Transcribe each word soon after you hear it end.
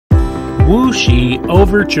Wuxi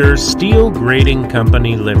Overcher Steel Grating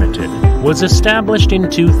Company Limited was established in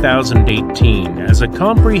 2018 as a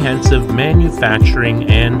comprehensive manufacturing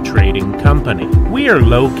and trading company. We are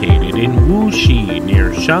located in Wuxi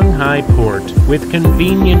near Shanghai Port with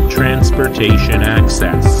convenient transportation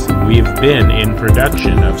access. We have been in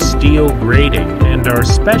production of steel grating and are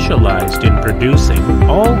specialized in producing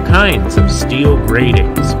all kinds of steel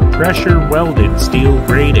gratings, pressure welded steel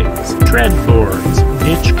gratings, tread boards,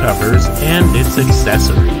 ditch covers, and its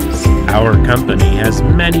accessories. Our company has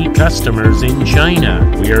many customers in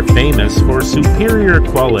China. We are famous for superior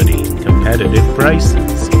quality, competitive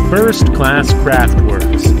prices, first-class craft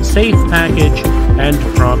works, safe package, and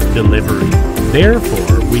prompt delivery.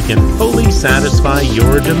 Therefore, we can fully satisfy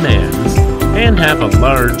your demands and have a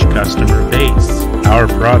large customer base. Our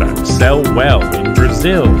products sell well in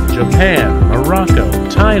Brazil, Japan, Morocco,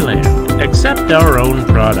 Thailand. Accept our own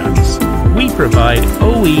products. We provide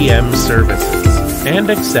OEM services and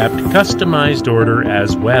accept customized order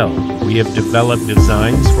as well. We have developed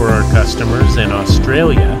designs for our customers in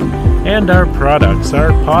Australia, and our products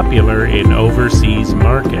are popular in overseas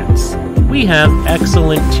markets. We have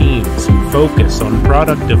excellent teams who focus on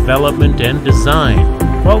product development and design,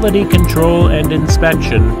 quality control and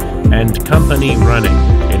inspection, and company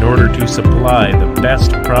running. In order to supply the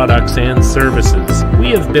best products and services, we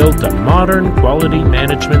have built a modern quality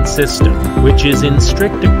management system which is in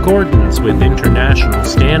strict accordance with international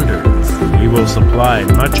standards. We will supply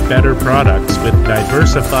much better products with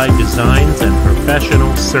diversified designs and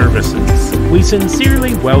professional services. We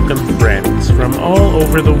sincerely welcome friends from all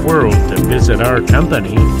over the world to visit our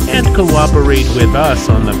company and cooperate with us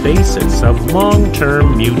on the basis of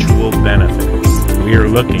long-term mutual benefits. We are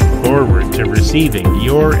looking forward to receiving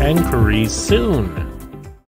your enquiries soon.